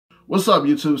What's up,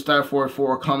 YouTube?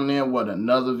 Stack44 coming in with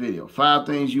another video. 5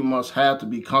 things you must have to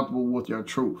be comfortable with your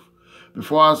truth.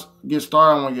 Before I get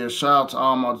started, I want to give a shout out to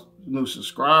all my new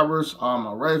subscribers, all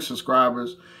my regular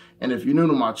subscribers. And if you're new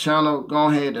to my channel, go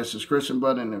ahead, that subscription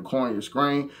button in the corner of your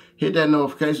screen. Hit that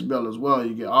notification bell as well.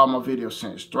 You get all my videos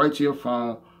sent straight to your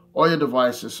phone or your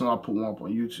device as soon as I put one up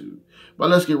on YouTube. But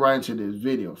let's get right into this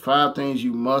video. 5 things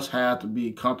you must have to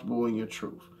be comfortable in your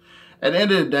truth. At the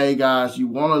end of the day, guys, you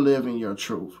want to live in your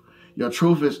truth. Your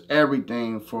truth is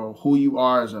everything for who you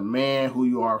are as a man, who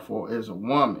you are for as a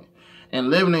woman. And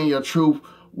living in your truth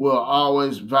will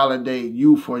always validate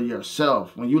you for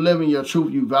yourself. When you live in your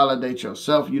truth, you validate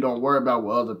yourself. You don't worry about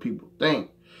what other people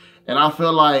think. And I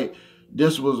feel like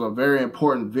this was a very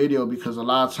important video because a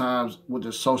lot of times with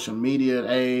the social media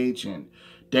age and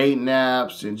dating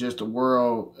apps and just the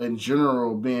world in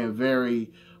general being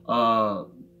very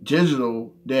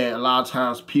digital, that a lot of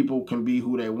times people can be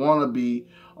who they want to be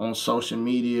on social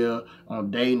media, on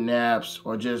dating apps,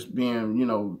 or just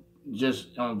being,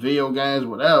 just on video games,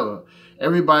 whatever.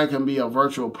 Everybody can be a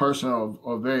virtual person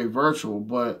or very virtual,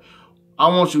 but I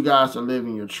want you guys to live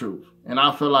in your truth. And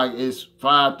I feel like it's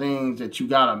 5 things that you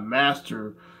got to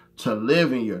master to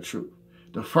live in your truth.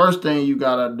 The first thing you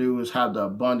got to do is have the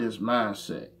abundance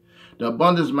mindset. The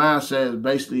abundance mindset is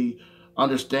basically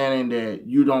understanding that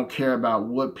you don't care about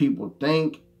what people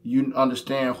think. You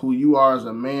understand who you are as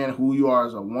a man, who you are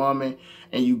as a woman,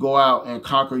 and you go out and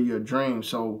conquer your dreams.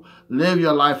 So live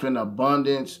your life in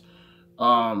abundance.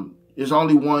 It's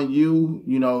only one you.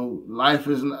 Life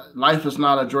is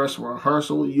not a dress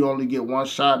rehearsal. You only get one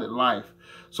shot at life.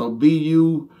 So be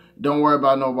you. Don't worry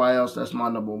about nobody else. That's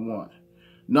my number 1.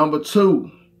 Number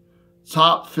 2,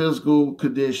 top physical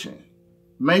condition.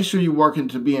 Make sure you're working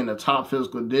to be in the top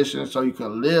physical condition so you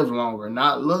can live longer,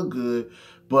 not look good,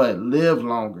 but live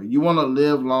longer. You want to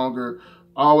live longer.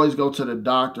 Always go to the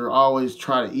doctor. Always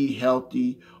try to eat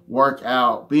healthy, work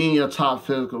out, be in your top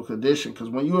physical condition. Because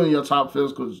when you're in your top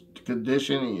physical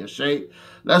condition and your shape,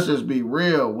 let's just be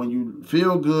real. When you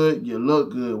feel good, you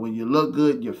look good. When you look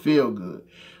good, you feel good.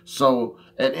 So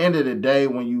at the end of the day,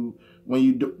 when you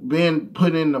been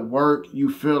put in the work, you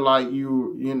feel like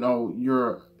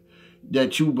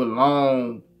that you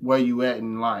belong where you at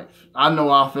in life. I know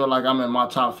I feel like I'm in my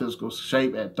top physical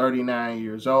shape at 39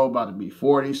 years old, about to be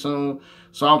 40 soon.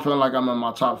 So I'm feeling like I'm in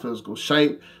my top physical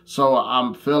shape. So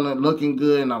I'm looking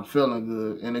good and I'm feeling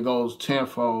good. And it goes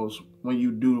tenfold when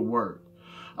you do the work.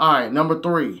 All right, number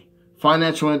 3,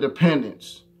 financial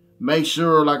independence. Make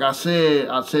sure, like I said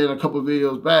in a couple of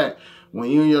videos back, when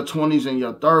you're in your 20s and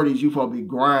your 30s, you're supposed to be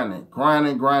grinding.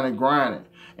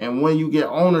 And when you get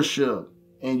ownership,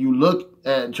 and you look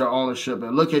at your ownership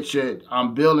and look at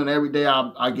I'm building every day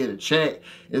I get a check,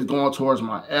 it's going towards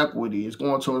my equity, it's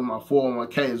going towards my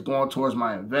 401k, it's going towards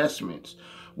my investments.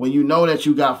 When you know that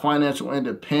you got financial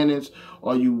independence,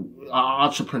 or you are an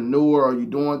entrepreneur, or you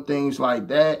doing things like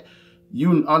that,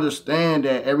 you understand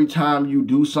that every time you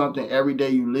do something, every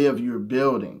day you live, you're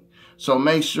building. So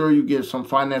make sure you get some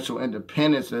financial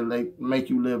independence that make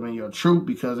you live in your truth,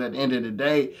 because at the end of the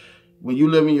day, when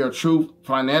you live in your truth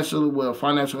financially with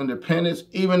financial independence,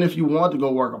 even if you want to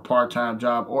go work a part-time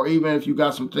job, or even if you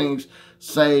got some things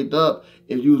saved up,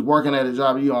 if you was working at a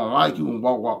job you don't like, you can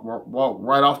walk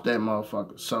right off that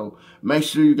motherfucker. So make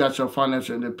sure you got your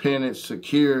financial independence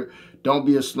secure. Don't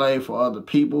be a slave for other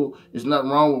people. There's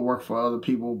nothing wrong with work for other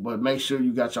people, but make sure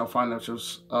you got your financial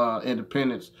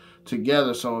independence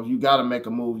together. So if you got to make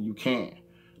a move, you can.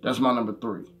 That's my number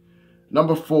 3.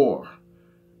 Number 4.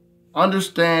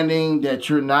 Understanding that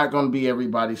you're not going to be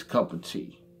everybody's cup of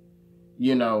tea.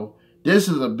 This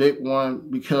is a big one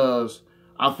because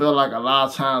I feel like a lot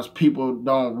of times people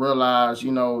don't realize,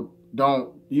 you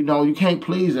can't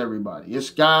please everybody.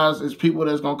 It's people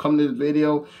that's going to come to this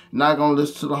video, not going to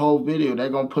listen to the whole video. They're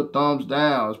going to put thumbs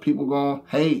down. It's people going to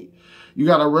hate. You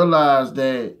got to realize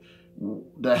that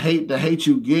the hate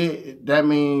you get, that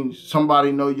means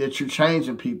somebody know that you're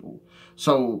changing people.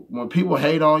 So when people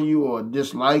hate on you or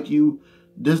dislike you,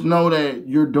 just know that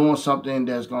you're doing something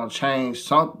that's going to change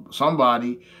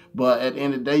somebody. But at the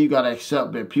end of the day, you got to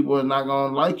accept that people are not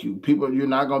going to like you. You're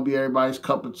not going to be everybody's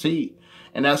cup of tea.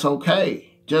 And that's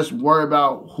okay. Just worry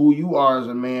about who you are as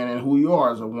a man and who you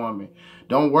are as a woman.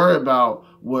 Don't worry about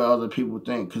what other people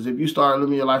think. Because if you start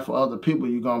living your life for other people,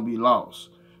 you're going to be lost.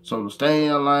 So to stay in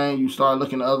your lane, you start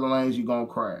looking at other lanes, you're going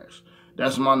to crash.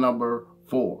 That's my number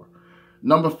 4.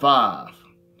 Number 5,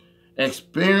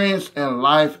 experience in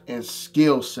life and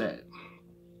skill set.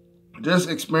 Just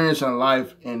experience in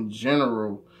life in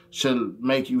general should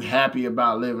make you happy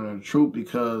about living in the truth,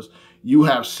 because you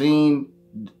have seen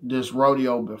this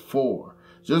rodeo before.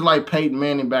 Just like Peyton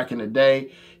Manning back in the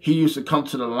day, he used to come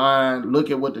to the line,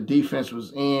 look at what the defense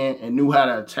was in, and knew how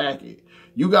to attack it.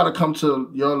 You got to come to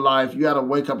your life. You got to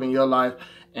wake up in your life,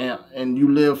 and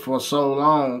you live for so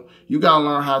long, you got to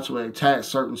learn how to attack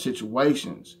certain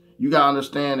situations. You got to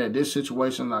understand that this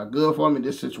situation is not good for me.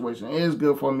 This situation is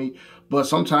good for me. But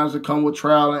sometimes it comes with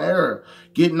trial and error.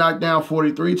 Get knocked down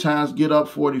 43 times, get up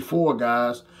 44,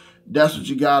 guys. That's what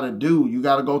you got to do. You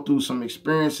got to go through some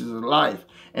experiences in life.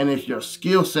 And if your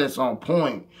skill set's on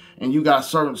point and you got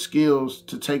certain skills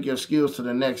to take your skills to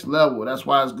the next level, that's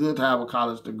why it's good to have a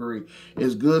college degree.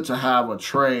 It's good to have a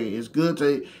trade. It's good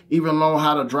to even know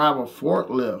how to drive a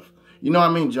forklift. You know what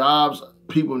I mean? Jobs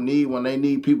people need when they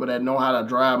need people that know how to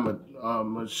drive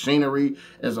machinery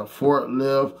as a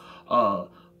forklift,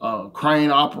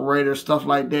 crane operator, stuff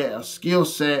like that. A skill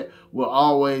set will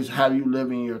always have you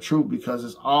living your truth, because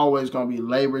it's always going to be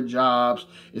labor jobs.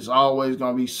 It's always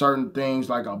going to be certain things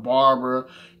like a barber.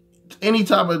 Any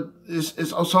type of,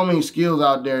 it's so many skills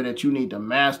out there that you need to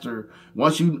master.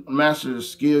 Once you master the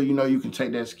skill, you know you can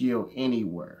take that skill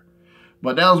anywhere.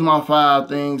 But that was my 5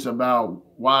 things about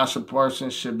why a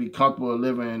person should be comfortable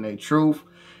living in their truth.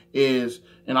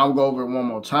 And I'll go over it one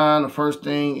more time. The first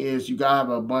thing is you got to have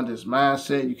an abundance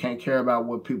mindset. You can't care about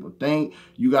what people think.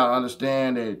 You got to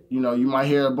understand that, you know, you might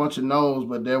hear a bunch of no's,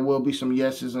 but there will be some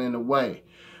yeses in the way,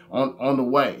 on the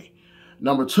way.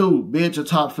 Number 2, be at your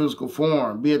top physical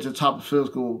form. Be at your top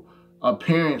physical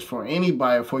appearance for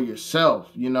anybody, for yourself,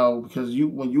 you know, because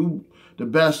when you the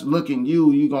best looking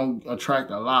you're going to attract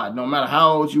a lot. No matter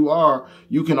how old you are,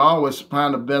 you can always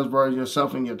find the best version of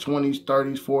yourself in your 20s,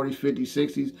 30s, 40s, 50s,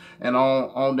 60s, and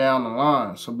on down the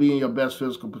line. So be in your best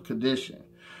physical condition.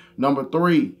 Number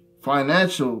 3,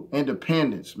 financial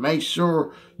independence. Make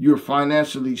sure you're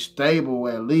financially stable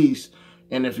at least.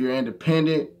 And if you're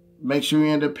independent, make sure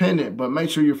you're independent, but make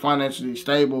sure you're financially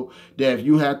stable, that if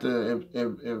you have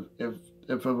to,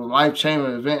 if a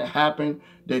life-changing event happened,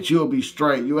 that you'll be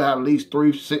straight. You'll have at least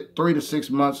 3 to 6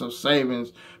 months of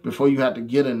savings before you have to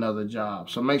get another job.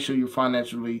 So make sure you're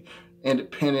financially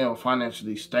independent or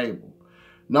financially stable.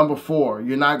 Number 4,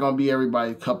 you're not going to be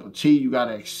everybody's cup of tea. You got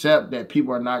to accept that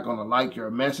people are not going to like your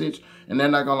message, and they're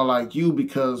not going to like you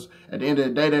because at the end of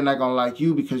the day, they're not going to like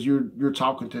you because you're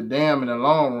talking to them in the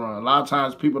long run. A lot of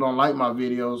times people don't like my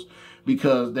videos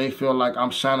because they feel like I'm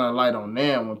shining a light on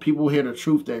them. When people hear the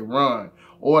truth, they run,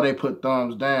 or they put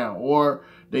thumbs down, or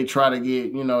they try to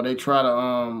get, you know, they try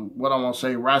to, what I want to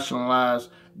say, rationalize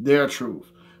their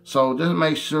truth. So just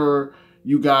make sure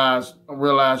you guys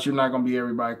realize you're not going to be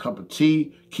everybody's cup of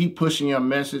tea. Keep pushing your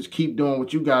message. Keep doing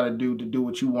what you got to do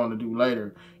what you want to do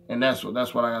later. And that's what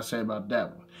I got to say about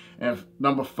that one. And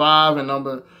number 5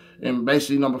 and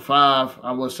basically number 5,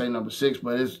 I would say number 6,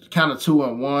 but it's kind of 2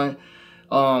 in 1.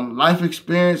 Life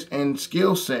experience and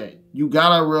skill set. You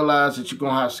gotta realize that you're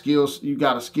gonna have skills. You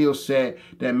got a skill set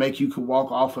that make you could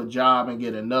walk off a job and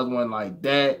get another one like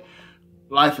that.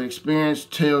 Life experience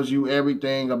tells you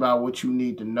everything about what you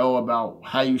need to know about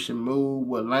how you should move,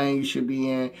 what lane you should be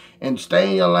in, and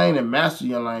stay in your lane and master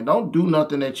your lane. Don't do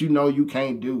nothing that you know you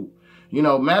can't do. You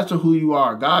know, master who you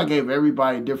are. God gave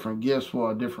everybody different gifts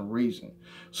for a different reason.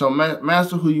 So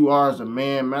master who you are as a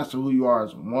man, master who you are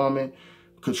as a woman.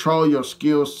 Control your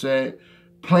skill set,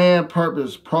 plan,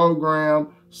 purpose,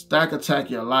 program, stack attack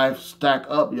your life, stack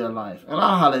up your life. And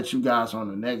I'll holler at you guys on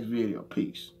the next video.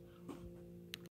 Peace.